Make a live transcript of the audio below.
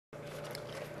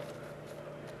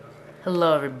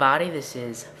Hello everybody, this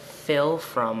is Phil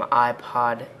from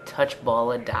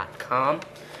iPodTouchBalla.com.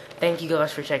 Thank you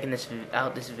guys for checking this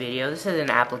video. This is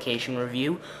an application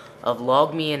review of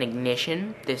LogMeIn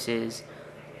Ignition. This is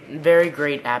a very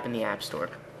great app in the App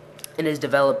Store. It is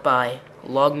developed by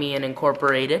LogMeIn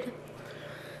Incorporated.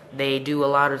 They do a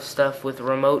lot of stuff with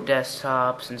remote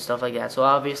desktops and stuff like that. So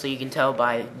obviously you can tell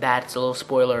by that, it's a little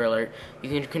spoiler alert, you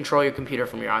can control your computer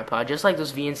from your iPod, just like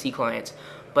those VNC clients,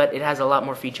 but it has a lot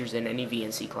more features than any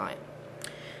VNC client.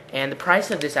 And the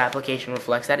price of this application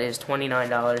reflects that. It is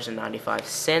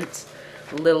 $29.95.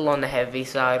 A little on the heavy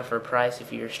side for price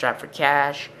if you're strapped for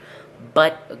cash,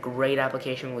 but a great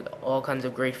application with all kinds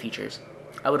of great features.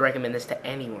 I would recommend this to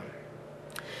anyone.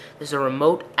 This is a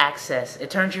remote access. It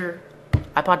turns your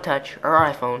iPod Touch or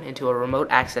iPhone into a remote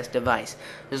access device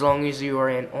as long as you are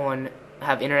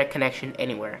have internet connection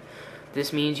anywhere.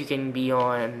 This means you can be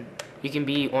on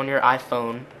your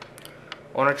iPhone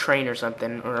on a train or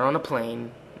something, or on a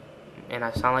plane, and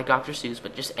I sound like Dr. Seuss,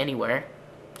 but just anywhere.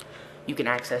 You can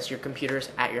access your computers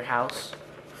at your house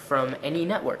from any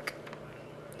network.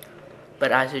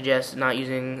 But I suggest not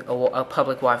using a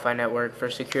public Wi-Fi network for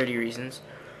security reasons.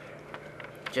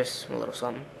 Just a little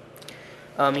something.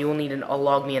 You will need a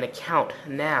LogMeIn account.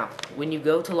 Now, when you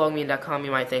go to LogMeIn.com,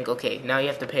 you might think, okay, now you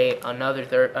have to pay another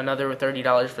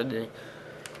 $30 for the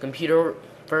computer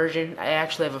version. I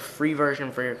actually have a free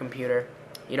version for your computer.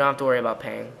 You don't have to worry about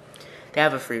paying. They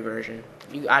have a free version.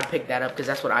 I'd pick that up because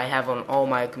that's what I have on all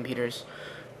my computers.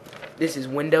 This is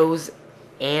Windows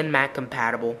and Mac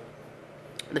compatible.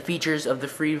 The features of the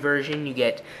free version: you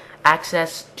get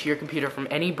access to your computer from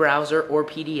any browser or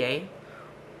PDA,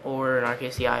 or in our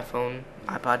case the iPhone,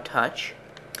 iPod Touch.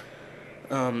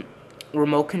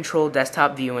 Remote control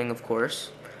desktop viewing, of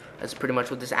course. That's pretty much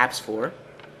what this app's for.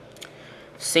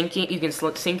 Syncing, you can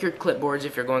sync your clipboards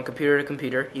if you're going computer to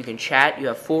computer. You can chat. You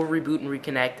have full reboot and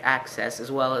reconnect access,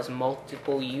 as well as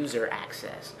multiple user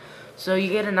access. So you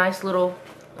get a nice little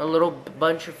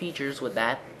bunch of features with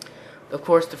that. Of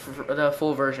course, the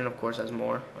full version, of course, has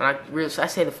more. And I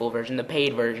say the full version. The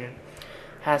paid version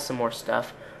has some more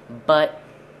stuff, but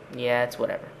yeah, it's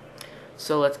whatever.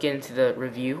 So let's get into the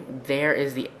review. There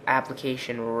is the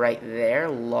application right there,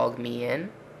 LogMeIn,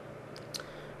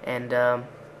 and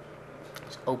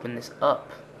let's open this up.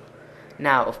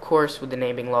 Now, of course, with the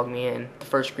name being LogMeIn, the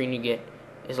first screen you get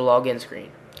is a login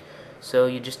screen. So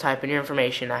you just type in your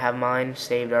information. I have mine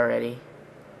saved already,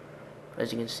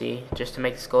 as you can see, just to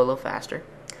make this go a little faster.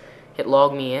 Hit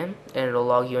LogMeIn, and it'll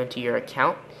log you into your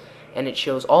account. And it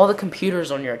shows all the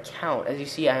computers on your account. As you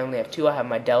see, I only have two. I have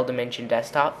my Dell Dimension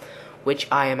desktop, which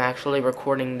I am actually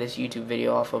recording this YouTube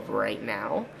video off of right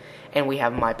now. And we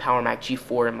have my Power Mac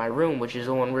G4 in my room, which is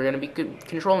the one we're going to be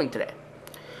controlling today.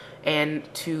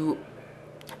 And to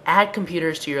add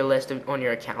computers to your list on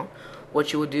your account,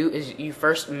 what you will do is you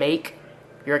first make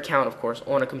your account, of course,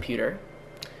 on a computer.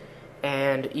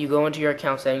 And you go into your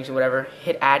account settings or whatever,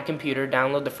 hit add computer,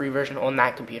 download the free version on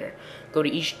that computer. Go to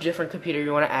each different computer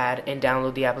you want to add and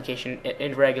download the application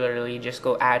regularly. Just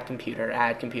go add computer,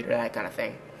 that kind of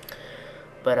thing.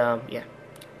 But yeah.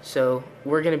 So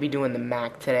we're going to be doing the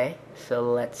Mac today. So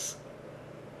let's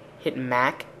hit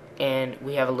Mac, and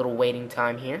we have a little waiting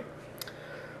time here.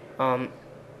 All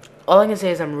I can say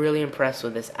is I'm really impressed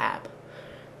with this app.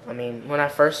 I mean, when I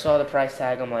first saw the price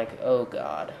tag, I'm like, oh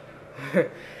god.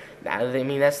 I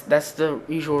mean, that's the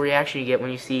usual reaction you get when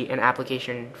you see an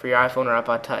application for your iPhone or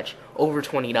iPod Touch over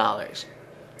 $20.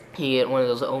 You get one of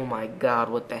those, oh my god,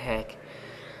 what the heck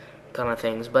kind of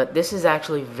things. But this is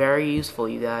actually very useful,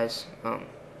 you guys.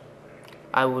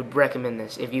 I would recommend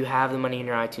this. If you have the money in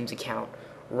your iTunes account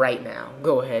right now,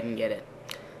 go ahead and get it.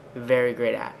 Very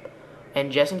great app.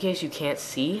 And just in case you can't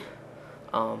see,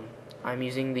 I'm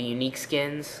using the Unique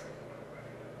skin.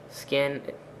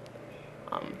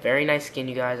 Very nice skin,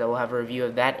 you guys. I will have a review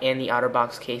of that and the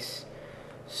OtterBox case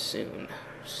soon.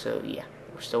 So yeah,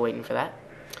 we're still waiting for that.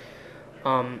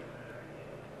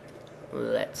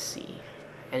 Let's see.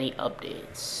 Any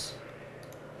updates?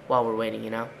 While we're waiting, we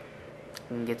can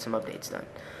get some updates done.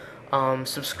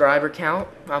 Subscriber count.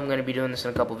 I'm going to be doing this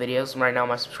in a couple videos. Right now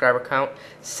my subscriber count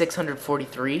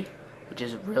 643, which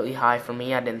is really high for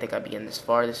me. I didn't think I'd be in this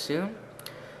far this soon.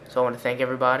 So I want to thank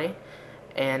everybody.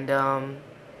 And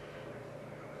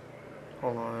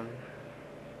hold on.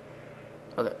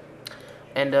 Okay.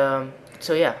 And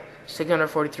so yeah,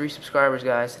 643 subscribers,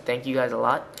 guys. Thank you guys a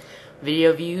lot.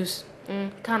 Video views,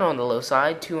 kind of on the low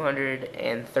side,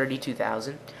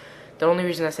 232,000. The only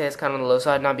reason I say it's kind of on the low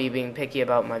side, not being picky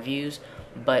about my views,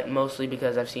 but mostly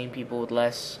because I've seen people with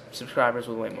less subscribers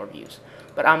with way more views.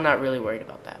 But I'm not really worried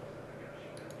about that.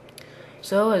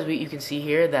 So as you can see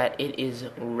here that it is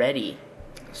ready.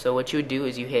 So what you would do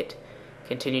is you hit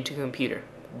continue to computer.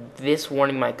 This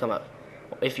warning might come up.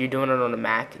 If you're doing it on a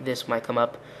Mac, this might come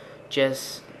up.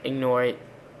 Just ignore it.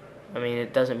 I mean,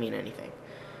 it doesn't mean anything.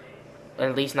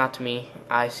 At least not to me.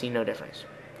 I see no difference.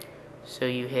 So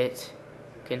you hit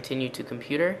continue to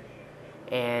computer,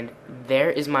 and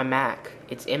there is my Mac.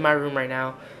 It's in my room right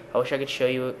now. I wish I could show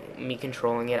you me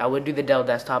controlling it. I would do the Dell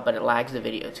desktop, but it lags the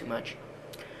video too much.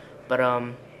 But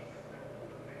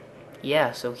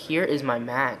yeah, so here is my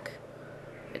Mac.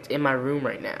 It's in my room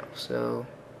right now. So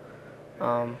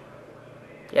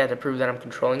yeah, to prove that I'm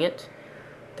controlling it,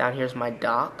 down here's my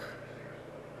dock.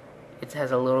 It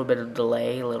has a little bit of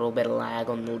delay, a little bit of lag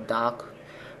on the dock,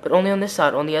 but only on this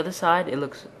side. On the other side, it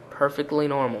looks perfectly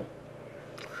normal.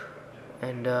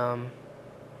 And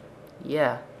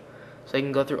yeah, so you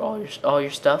can go through all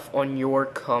your stuff on your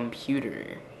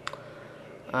computer.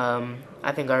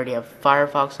 I think I already have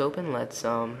Firefox open. Let's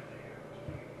I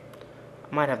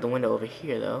might have the window over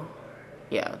here though.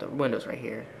 Yeah, the window's right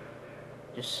here.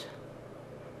 Just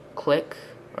click,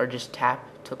 or just tap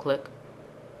to click,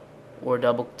 or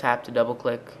double tap to double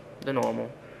click, the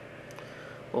normal.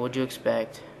 What would you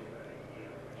expect?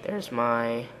 There's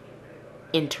my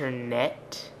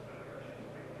internet.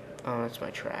 Oh, that's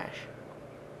my trash.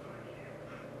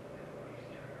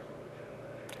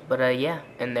 But yeah,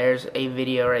 and there's a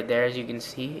video right there, as you can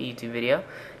see, a YouTube video.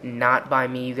 Not by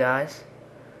me, you guys.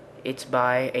 It's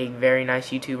by a very nice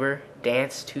YouTuber,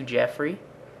 Dance to Jeffrey.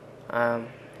 Let me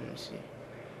see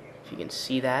if you can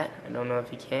see that. I don't know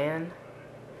if you can.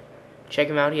 Check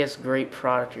him out. He has great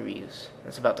product reviews.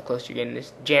 That's about the closest you're getting.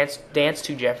 This Dance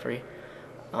to Jeffrey.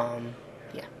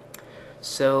 Yeah.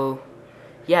 So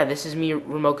yeah, this is me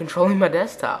remote controlling my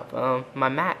desktop, my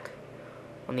Mac,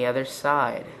 on the other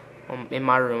side, in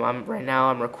my room. Right now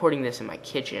I'm recording this in my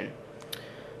kitchen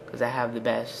because I have the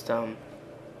best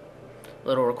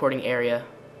little recording area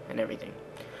and everything.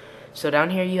 So down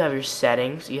here you have your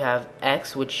settings. You have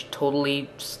X, which totally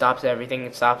stops everything.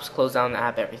 It stops, close down the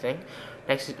app, everything.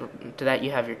 Next to that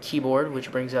you have your keyboard,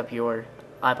 which brings up your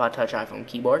iPod Touch iPhone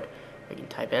keyboard. You can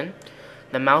type in.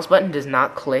 The mouse button does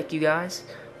not click, you guys.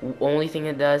 Only thing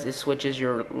it does is switches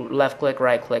your left click,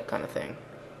 right click kind of thing.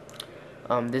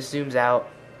 This zooms out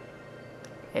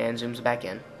and zooms back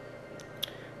in.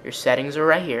 Your settings are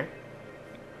right here,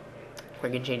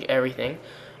 where you can change everything.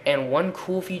 And one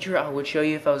cool feature I would show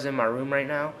you if I was in my room right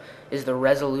now is the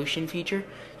resolution feature.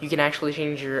 You can actually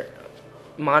change your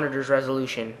monitor's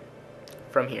resolution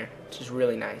from here, which is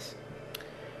really nice.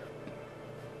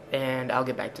 And I'll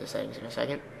get back to the settings in a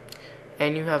second.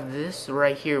 And you have this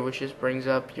right here, which just brings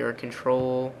up your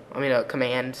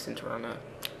command, since we're on a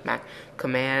Mac,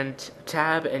 command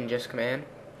tab and just command.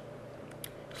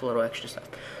 It's a little extra stuff.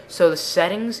 So the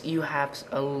settings, you have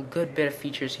a good bit of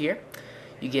features here.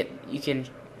 You can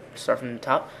start from the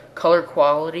top. Color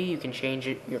quality, you can change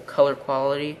your color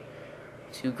quality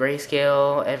to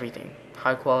grayscale, everything,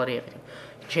 high quality, everything.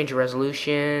 You can change your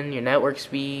resolution, your network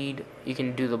speed. You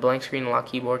can do the blank screen lock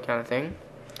keyboard kind of thing.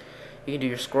 You can do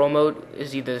your scroll mode,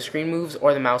 is either the screen moves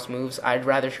or the mouse moves. I'd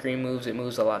rather screen moves, it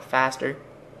moves a lot faster.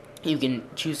 You can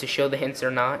choose to show the hints or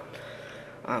not.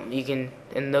 You can,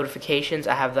 in notifications,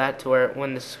 I have that to where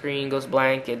when the screen goes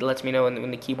blank, it lets me know, and when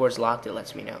the keyboard's locked, it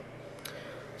lets me know.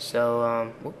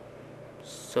 So,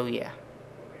 so yeah.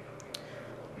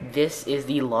 This is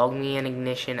the LogMeIn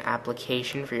Ignition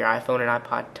application for your iPhone and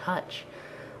iPod Touch.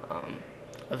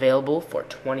 Available for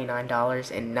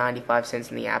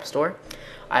 $29.95 in the App Store.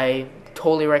 I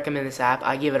totally recommend this app.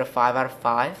 I give it a 5 out of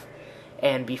 5.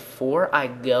 And before I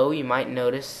go, you might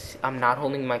notice I'm not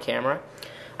holding my camera.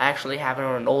 I actually have it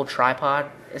on an old tripod.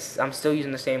 I'm still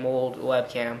using the same old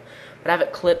webcam, but I have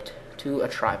it clipped to a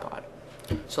tripod.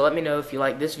 So let me know if you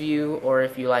like this view or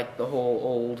if you like the whole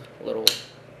old little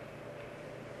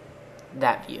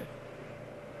that view.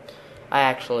 I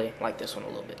actually like this one a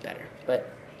little bit better,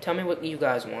 but tell me what you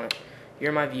guys want.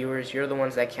 You're my viewers. You're the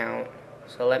ones that count.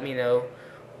 So let me know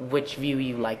which view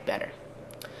you like better.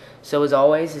 So as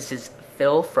always, this is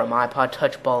Phil from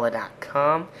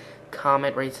iPodTouchballer.com.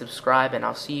 Comment, rate, subscribe, and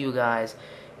I'll see you guys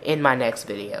in my next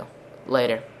video.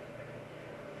 Later.